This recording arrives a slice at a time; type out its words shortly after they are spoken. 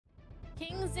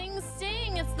King Zing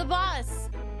Sting, it's the boss.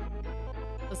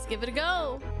 Let's give it a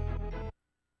go.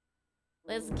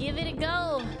 Let's give it a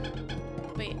go.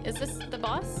 Wait, is this the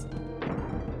boss?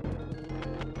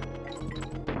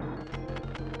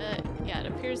 Yeah, it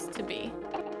appears to be.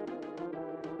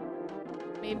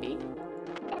 Maybe.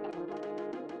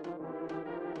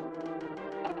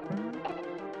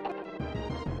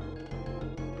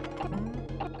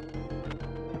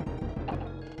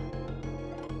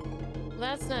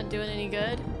 That's not doing any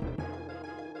good.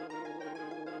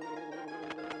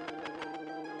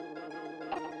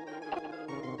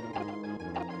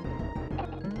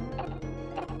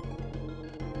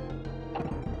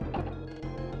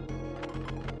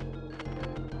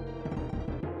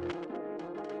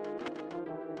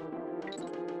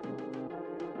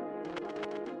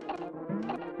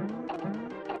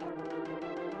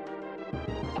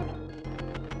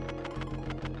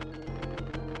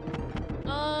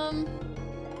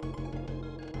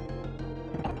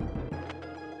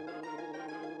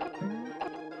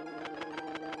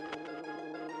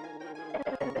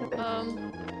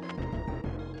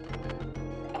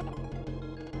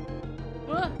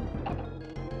 Whoa.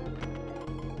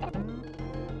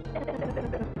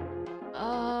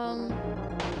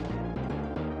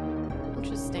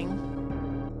 Interesting.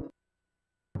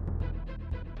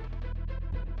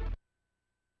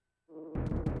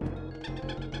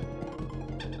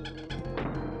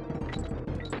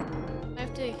 I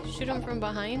have to shoot him from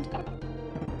behind?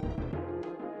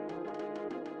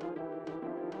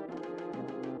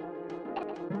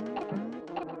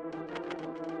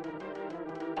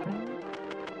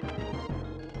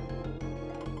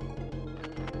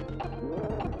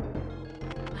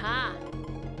 Aha!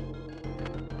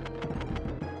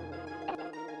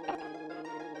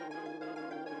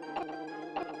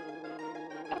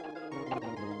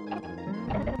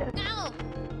 No!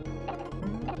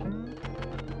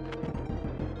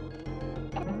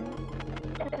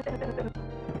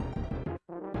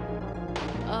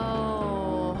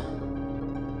 Oh.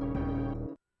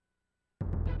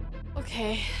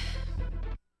 Okay.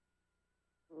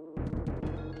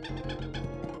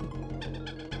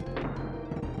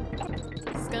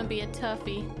 It's gonna be a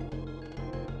toughie.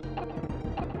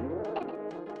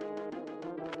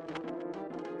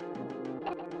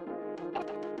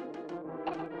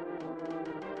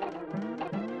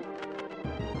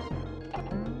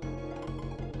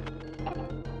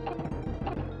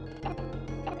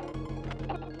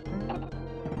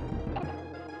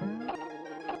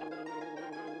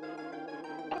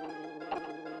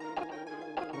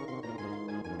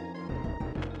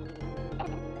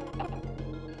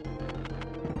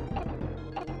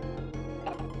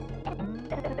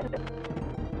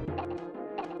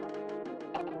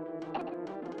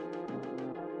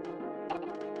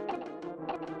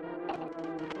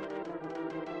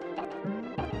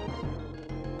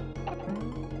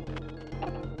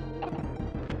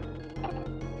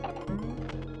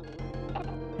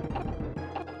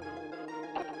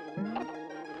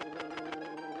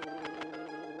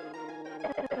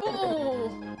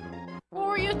 Oh, what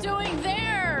were you doing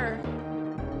there?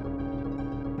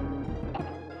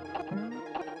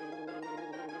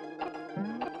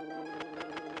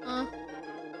 Huh?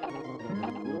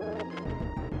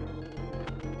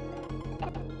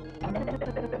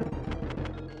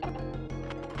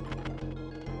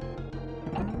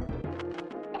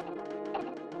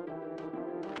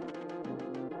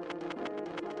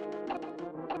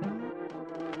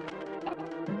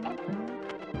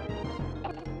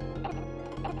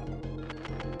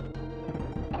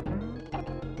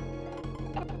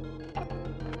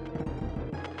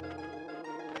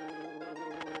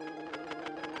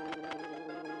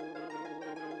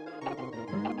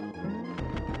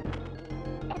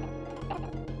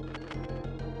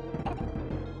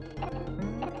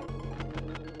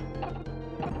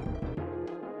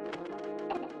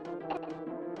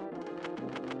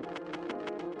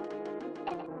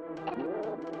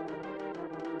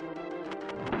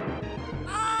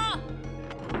 Ah!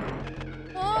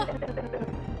 Oh!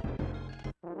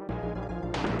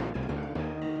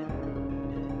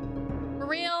 For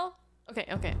real? Okay,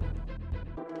 okay.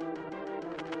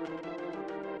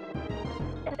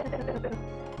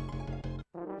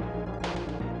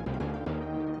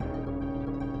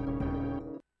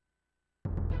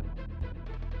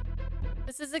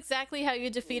 This is exactly how you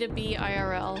defeat a bee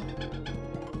IRL.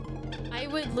 I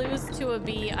would lose to a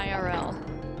bee IRL.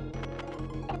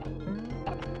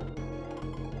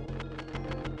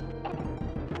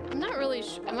 I'm not really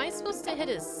sure. Am I supposed to hit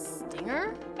his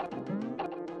stinger?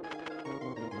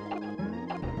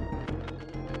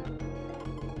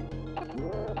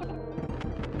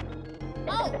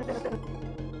 Oh!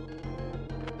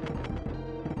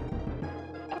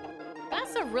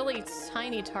 That's a really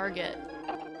tiny target.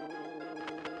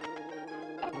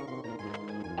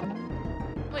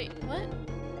 Wait, what?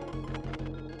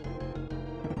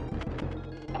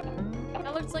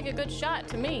 That looks like a good shot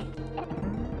to me.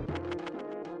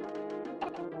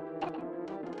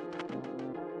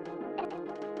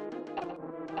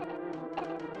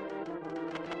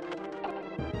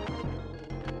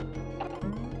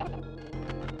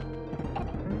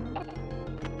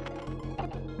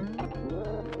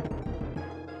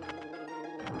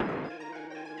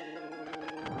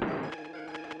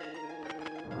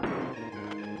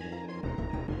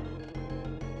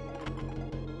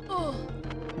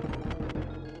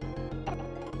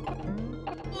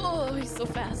 Oh, he's so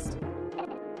fast.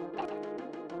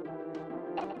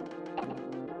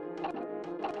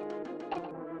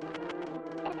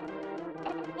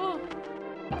 Oh.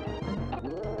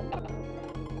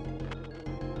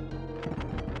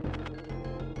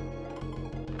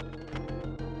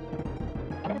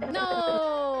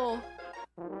 No!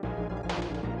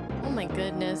 Oh my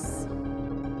goodness.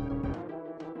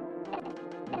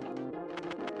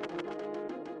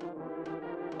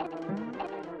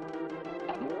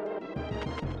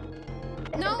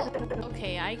 No!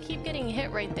 Okay, I keep getting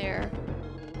hit right there.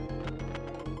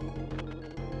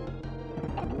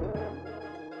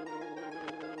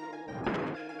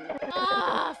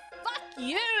 Ah, fuck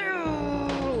you!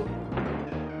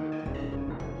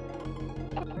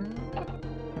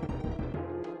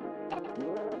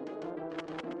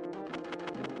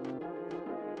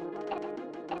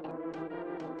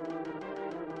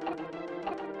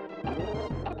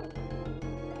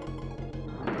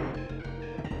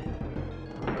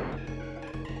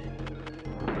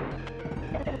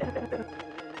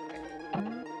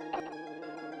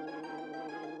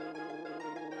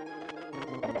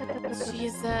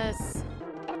 Jesus.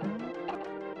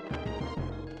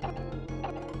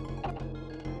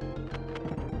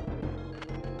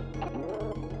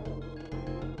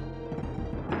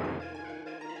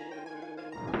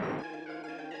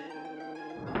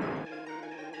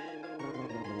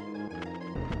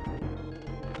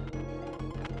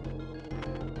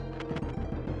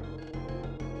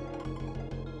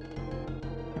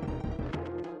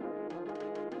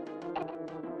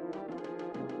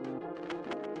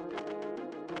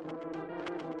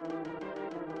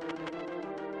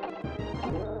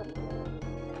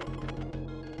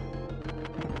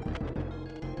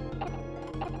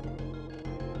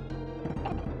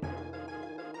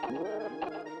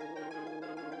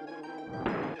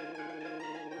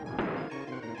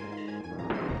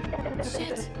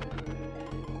 Shit.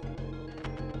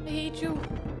 I hate you.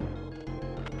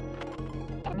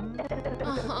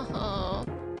 Oh.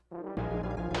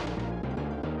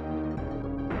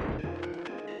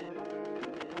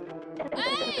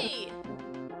 Hey!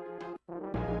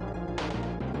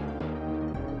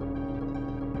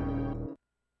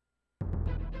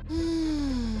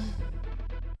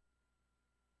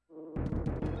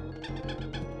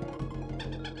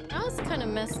 That was kind of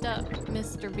messed up,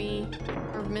 Mr. B.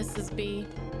 Or Mrs. B.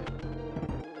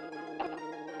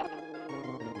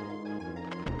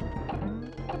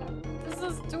 This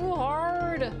is too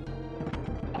hard.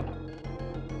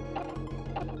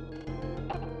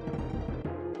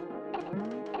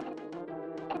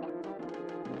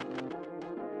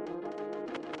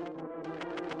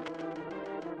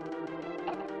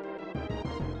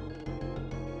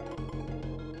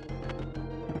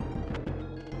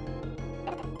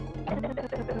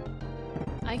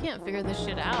 I can't figure this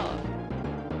shit out.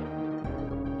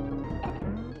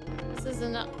 This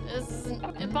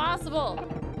isn't impossible.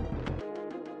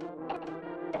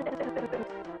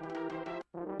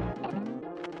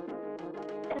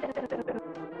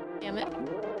 Damn it.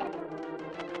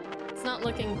 It's not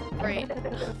looking great.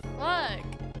 Fuck.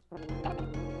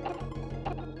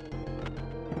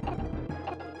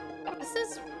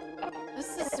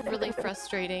 This is really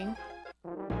frustrating.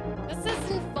 This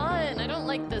isn't fun. I don't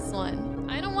like this one.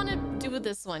 I don't want to do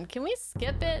this one. Can we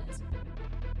skip it?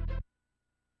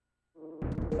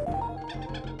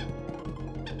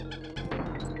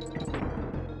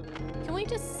 Can we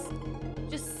just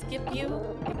skip you,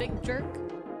 you big jerk?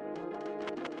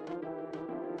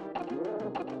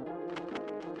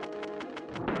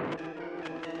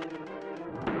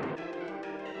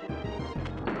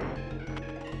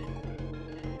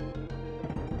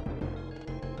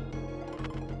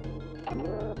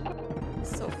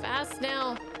 So fast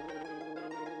now.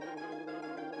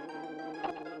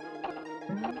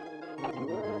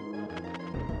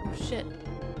 Oh shit.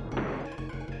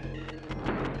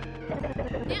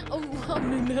 Yeah. Oh.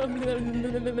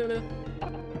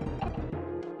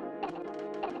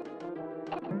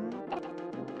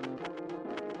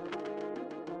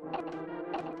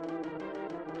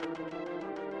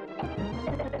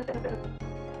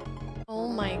 Oh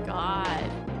my god.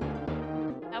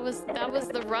 That was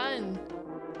the run.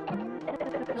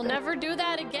 We'll never do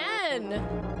that again.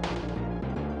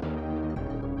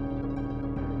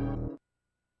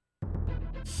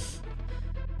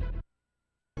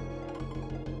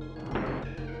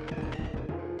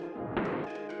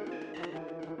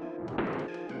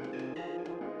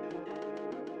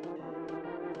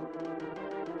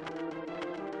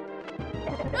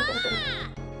 Ah!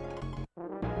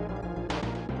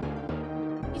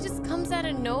 He just comes out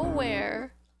of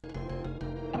nowhere.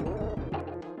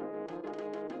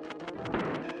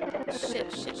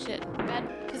 Shit.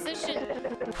 Bad position.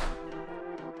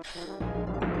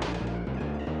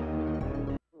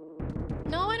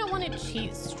 No, I don't want to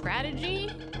cheat strategy.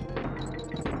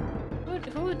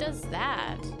 Who does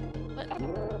that? What?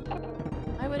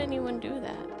 Why would anyone do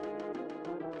that?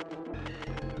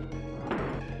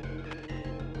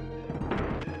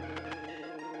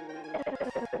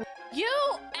 You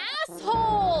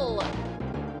asshole!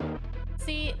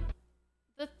 See,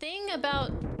 the thing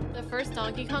about the first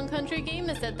Donkey Kong Country game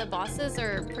is that the bosses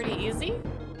are pretty easy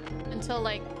until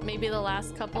like maybe the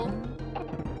last couple.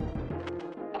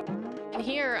 And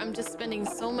here I'm just spending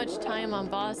so much time on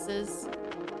bosses.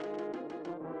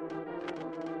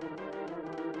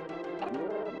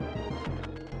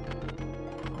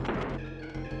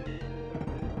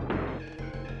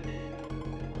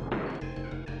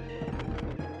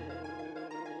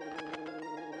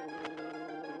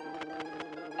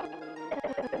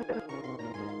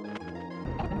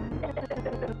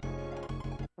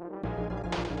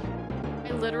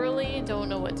 I literally don't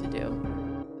know what to do.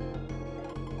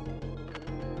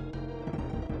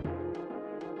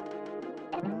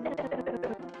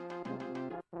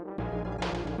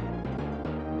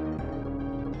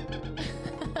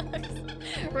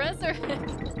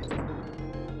 Resurrect.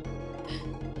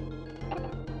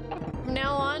 From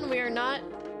now on, we're not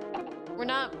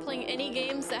playing any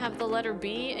games that have the letter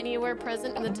B anywhere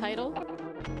present in the title.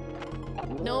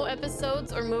 No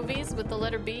episodes or movies with the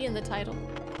letter B in the title.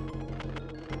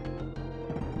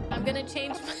 I'm gonna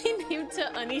change my name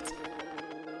to unedited.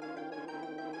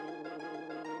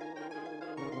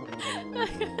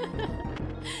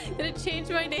 Gonna change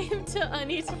my name to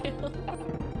unedited.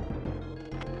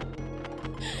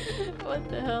 What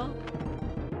the hell?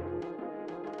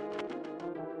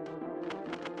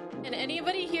 And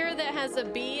anybody here that has a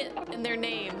B in their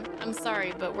name, I'm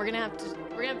sorry, but we're gonna have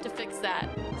to fix that.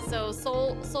 So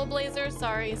Soul Blazer,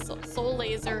 sorry, Soul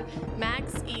Laser,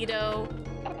 Max Edo.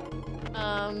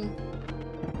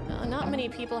 Not many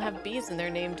people have B's in their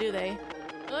name, do they?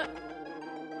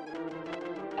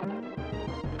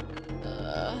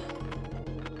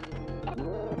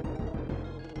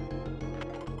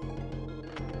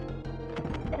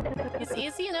 He's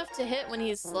easy enough to hit when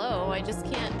he's slow. I just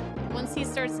can't once he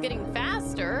starts getting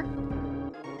faster.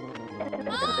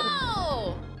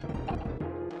 Oh!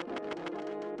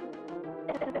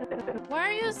 Why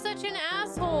are you such an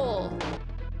asshole?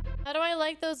 How do I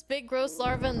like those big gross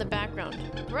larvae in the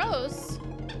background? Gross?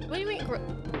 What do you mean what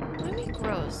do you mean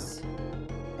gross?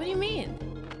 What do you mean?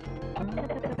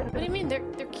 What do you mean? They're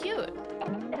cute.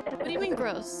 What do you mean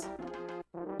gross?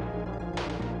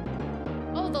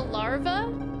 Oh, the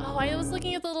larva? Oh, I was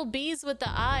looking at the little bees with the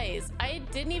eyes. I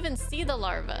didn't even see the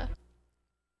larva.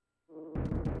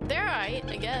 They're alright,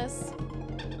 I guess.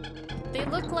 They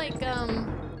look like,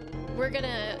 we're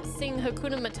gonna sing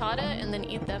Hakuna Matata and then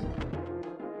eat them.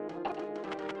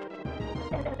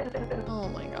 Oh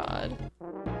my god.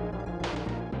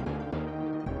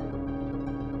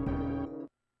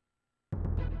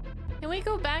 Can we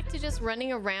go back to just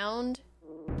running around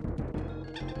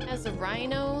as a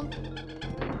rhino?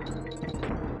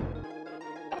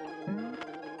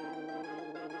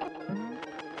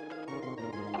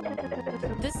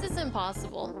 This is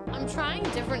impossible. I'm trying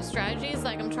different strategies,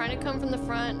 like I'm trying to come from the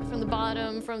front, from the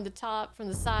bottom, from the top, from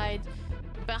the side,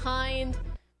 behind.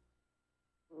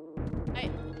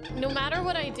 No matter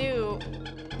what I do,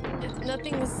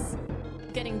 nothing's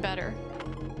getting better.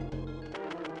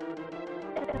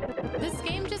 This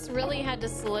game just really had to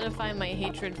solidify my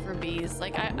hatred for bees.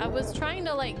 Like, I was trying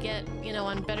to, like, get, you know,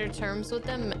 on better terms with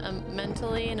them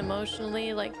mentally and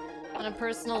emotionally, like, on a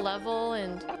personal level,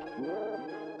 and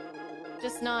it's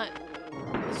just not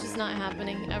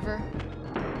happening, ever.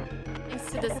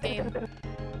 Thanks to this game.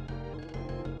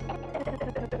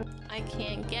 I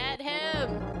can't get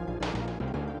him!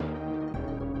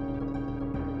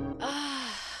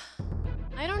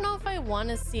 I don't know if I want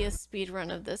to see a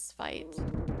speedrun of this fight.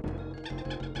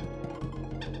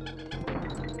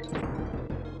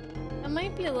 That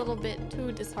might be a little bit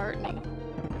too disheartening.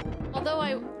 Although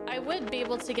I I would be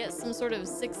able to get some sort of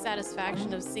sick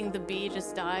satisfaction of seeing the bee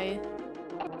just die.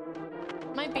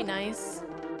 Might be nice.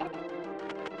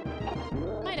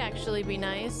 Might actually be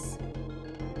nice.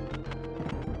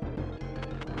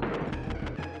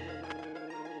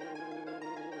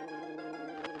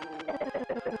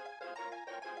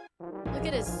 Look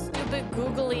at his stupid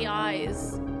googly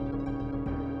eyes.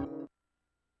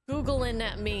 Googling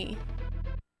at me.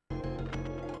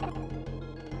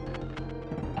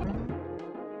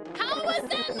 How was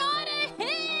that not a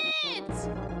hit?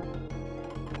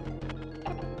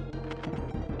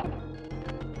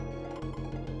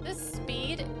 This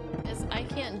speed is... I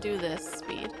can't do this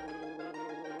speed.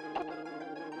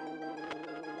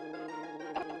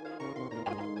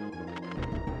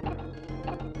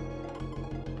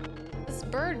 This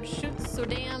bird shoots so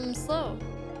damn slow.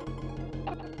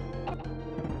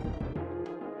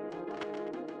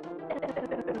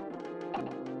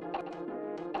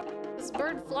 This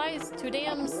bird flies too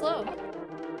damn slow.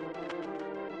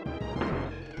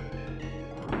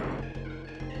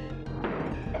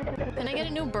 Can I get a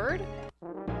new bird?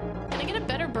 Can I get a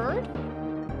better bird?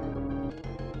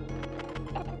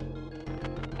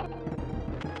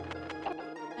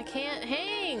 I can't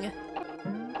hang.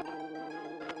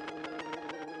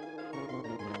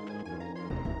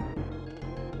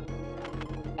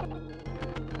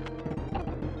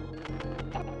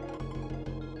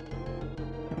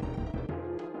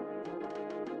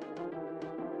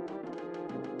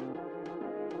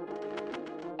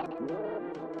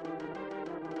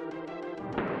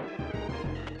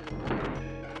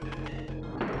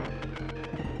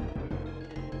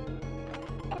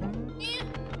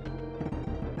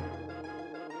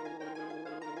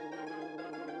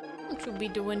 Don't you be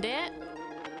doing that.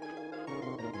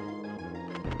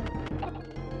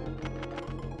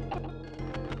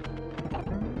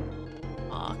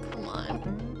 Aw, come on.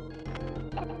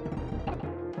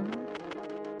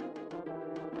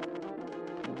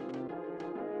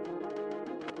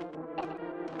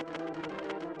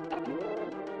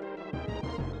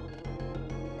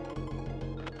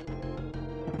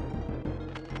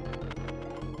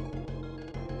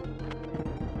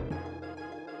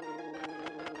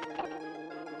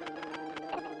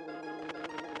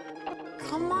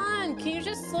 Come on, can you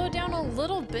just slow down a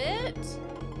little bit?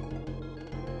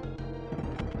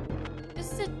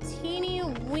 Just a teeny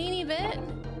weeny bit?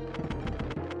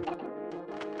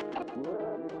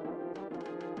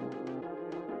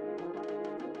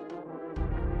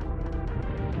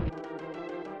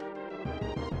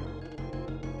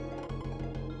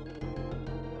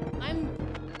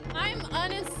 I'm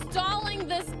uninstalling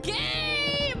this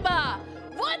game!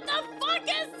 What the fuck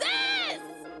is this?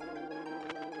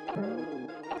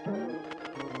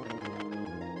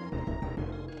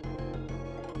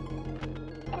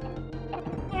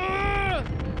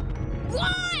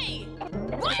 Why?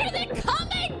 Why are they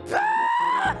coming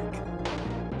back?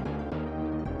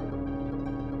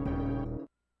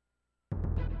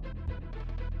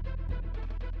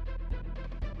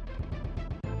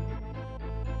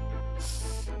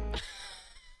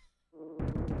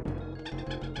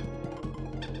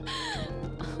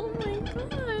 Oh my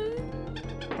god.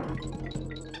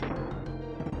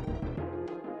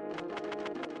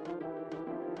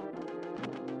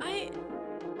 I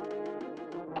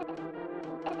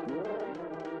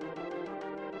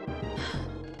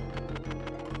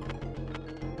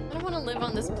don't want to live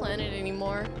on this planet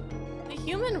anymore. The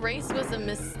human race was a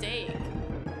mistake.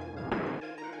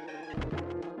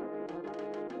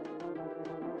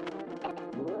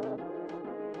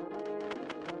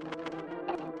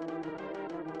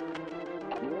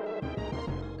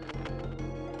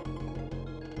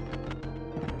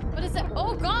 What is it?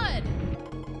 Oh god!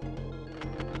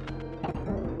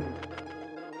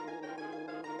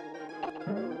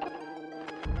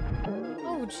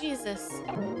 Oh Jesus!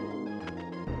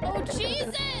 Oh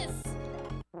Jesus!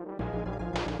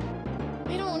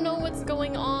 I don't know what's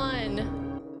going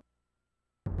on.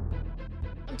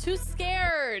 I'm too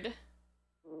scared.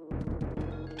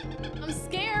 I'm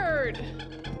scared.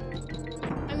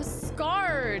 I'm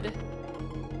scarred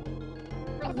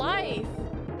for life.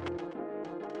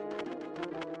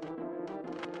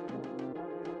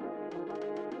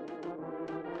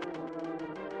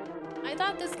 I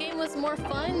thought this game was more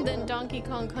fun than Donkey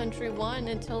Kong Country 1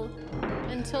 until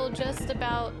just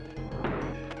about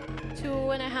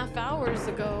 2.5 hours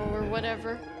ago or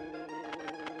whatever.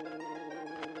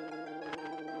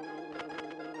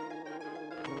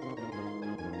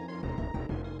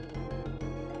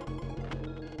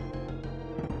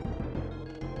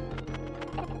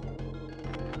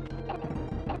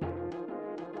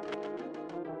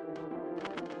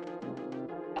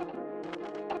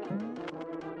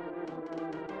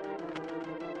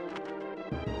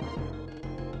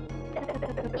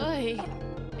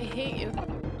 I hate you.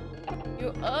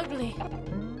 You're ugly.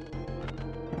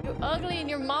 You're ugly and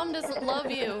your mom doesn't love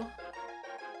you.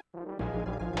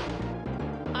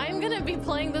 I'm gonna be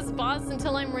playing this boss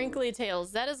until I'm Wrinkly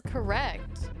Tails. That is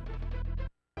correct.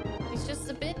 He's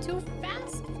just a bit too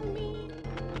fast for me.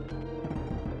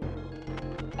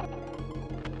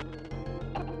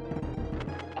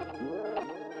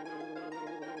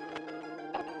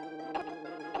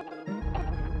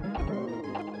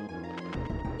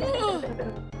 Ugh.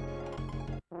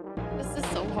 This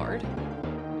is so hard.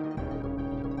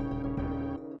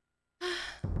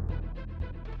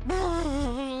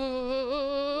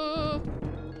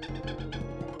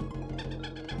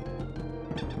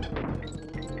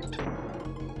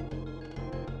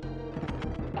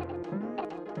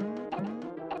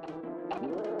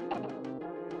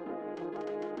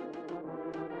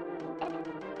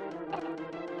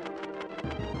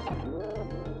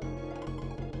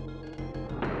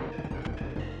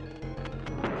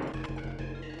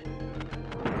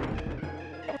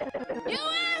 You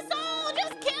asshole!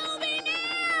 Just kill me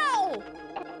now!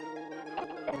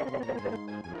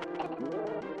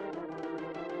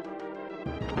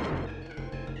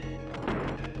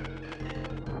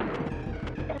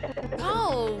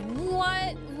 Oh,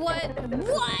 what?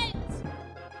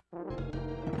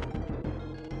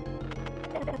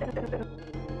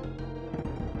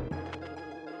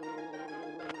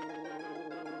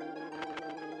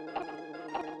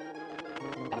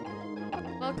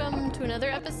 Welcome to another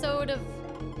episode of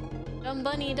Dumb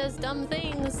Bunny Does Dumb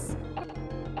Things.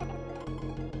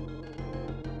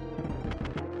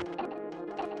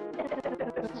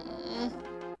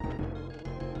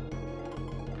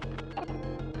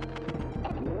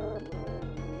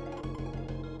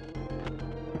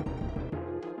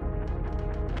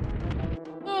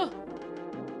 Oh.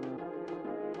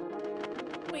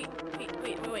 Wait.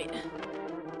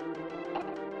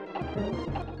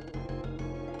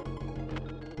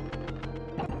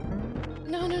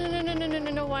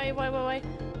 No, why? Why?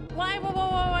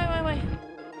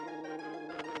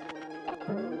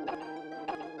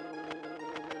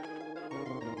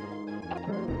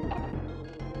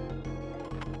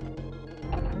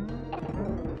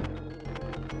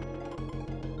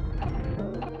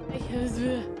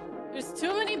 There's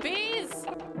too many bees!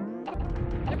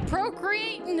 They're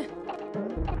procreating!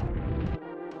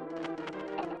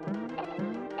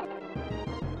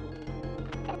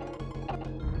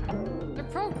 They're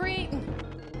procreating!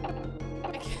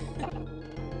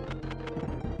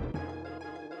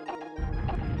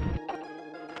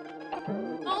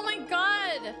 Oh my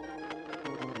god!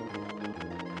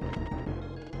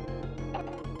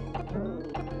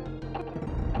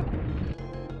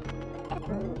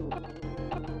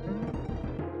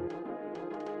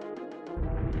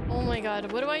 Oh my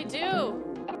god, what do I do?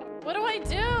 What do I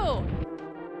do?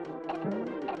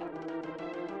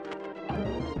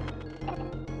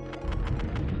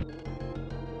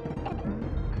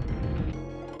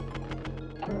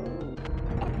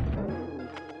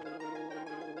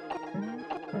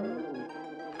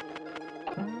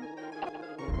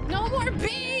 No more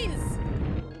bees!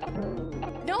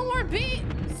 No more bees!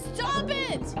 Stop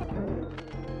it!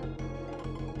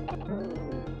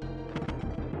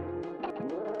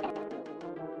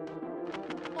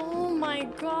 Oh my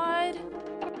god.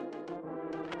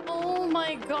 Oh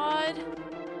my god.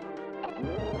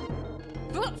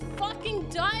 But fucking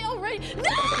die already.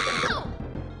 No!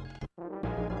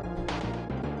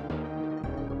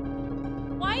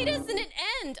 Why doesn't it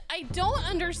end? I don't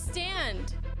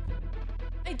understand.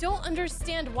 I don't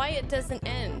understand why it doesn't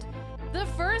end. The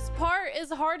first part is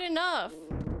hard enough.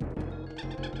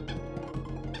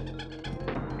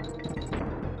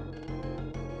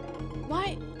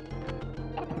 Why?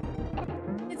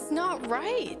 It's not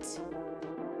right.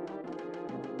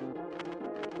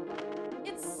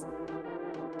 It's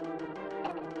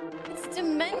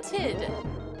demented.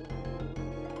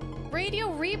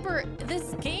 Radio Reaper,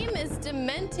 this game is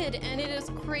demented and it is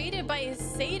created by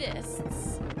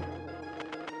sadists.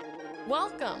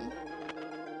 Welcome.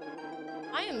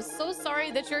 I am so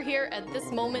sorry that you're here at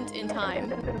this moment in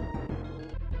time.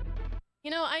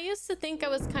 You know, I used to think I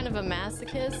was kind of a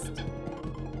masochist.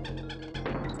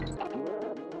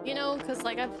 You know, because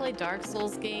like I play Dark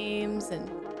Souls games and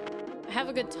I have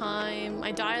a good time.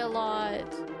 I die a lot.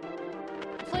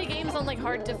 I play games on like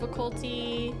hard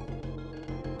difficulty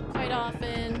quite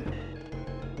often.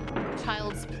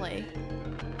 Child's play.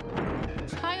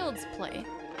 Child's play.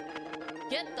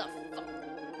 Get the fuck.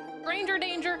 Stranger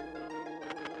danger.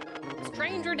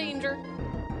 Stranger danger.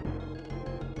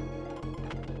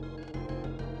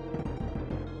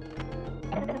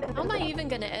 How am I even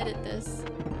gonna edit this?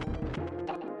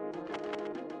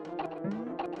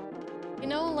 You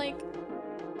know, like,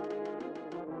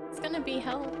 it's gonna be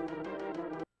hell.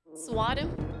 Swat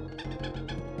him.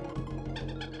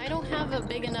 I don't have a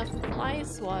big enough fly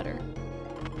swatter.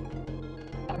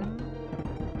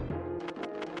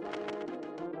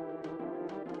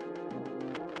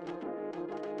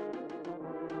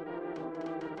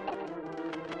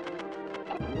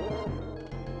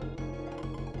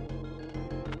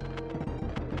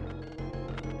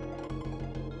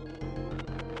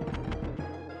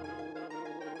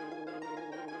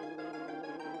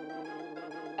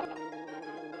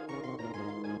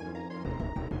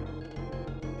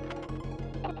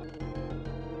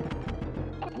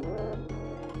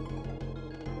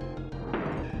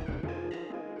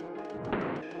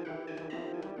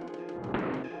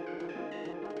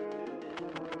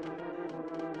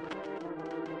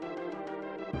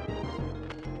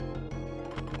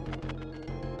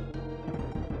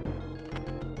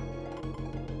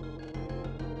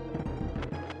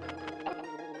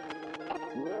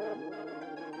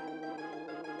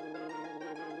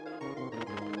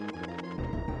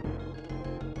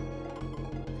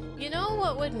 You know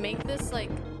what would make this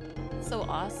like so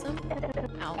awesome?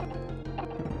 Ow.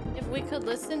 If we could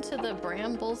listen to the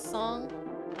Bramble song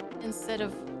instead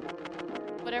of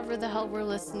whatever the hell we're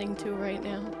listening to right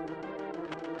now.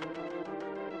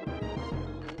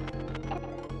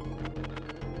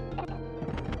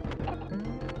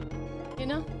 You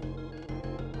know?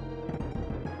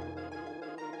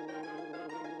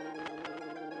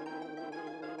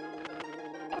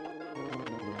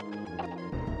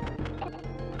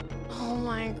 Oh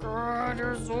my god,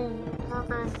 you're so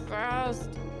freaking fast.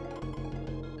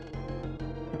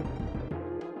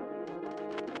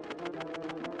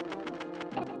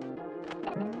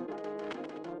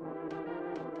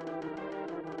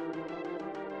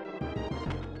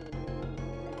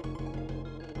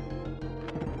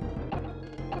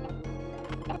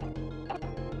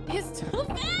 He's too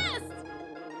fast!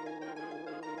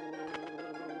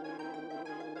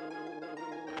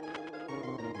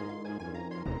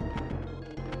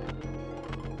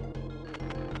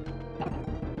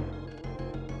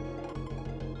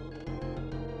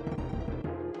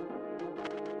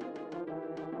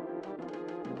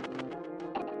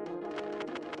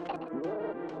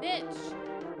 Bitch!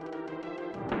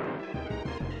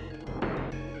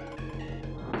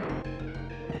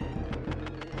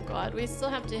 God, we still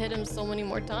have to hit him so many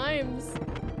more times.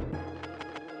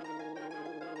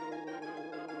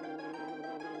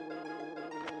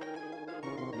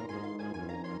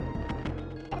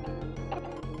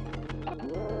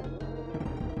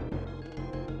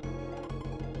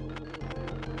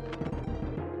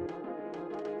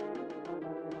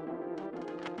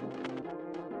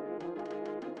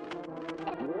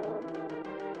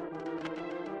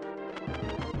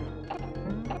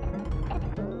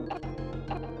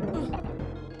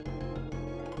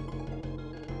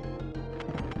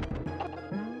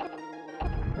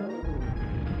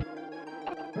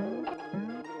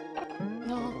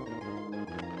 No.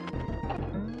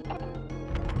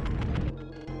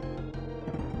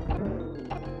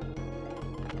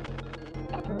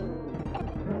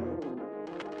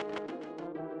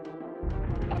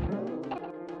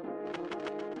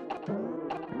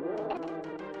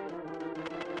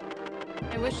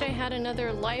 I wish I had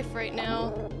another life right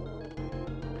now.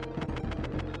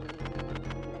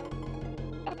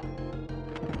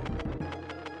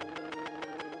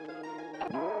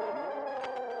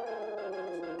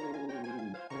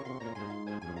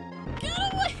 Get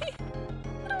away!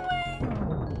 Get away!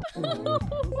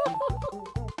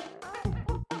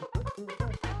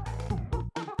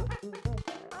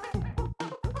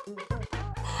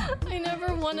 I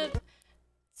never want to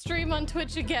stream on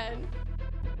Twitch again.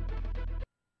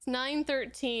 It's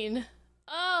 9:13.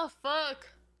 Oh, fuck.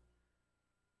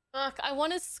 Fuck, I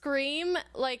want to scream.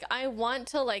 Like, I want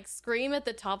to, like, scream at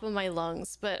the top of my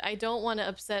lungs, but I don't want to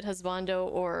upset Husbando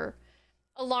or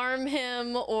alarm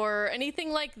him or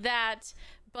anything like that.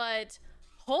 But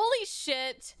holy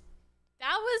shit.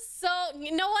 That was so...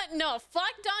 You know what? No,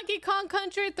 fuck Donkey Kong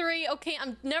Country 3. Okay,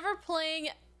 I'm never playing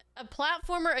a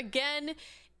platformer again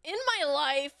in my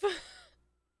life.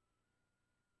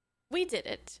 We did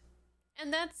it.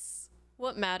 And that's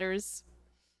what matters.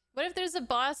 What if there's a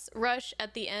boss rush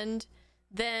at the end?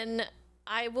 Then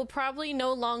I will probably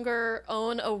no longer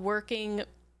own a working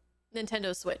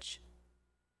Nintendo Switch.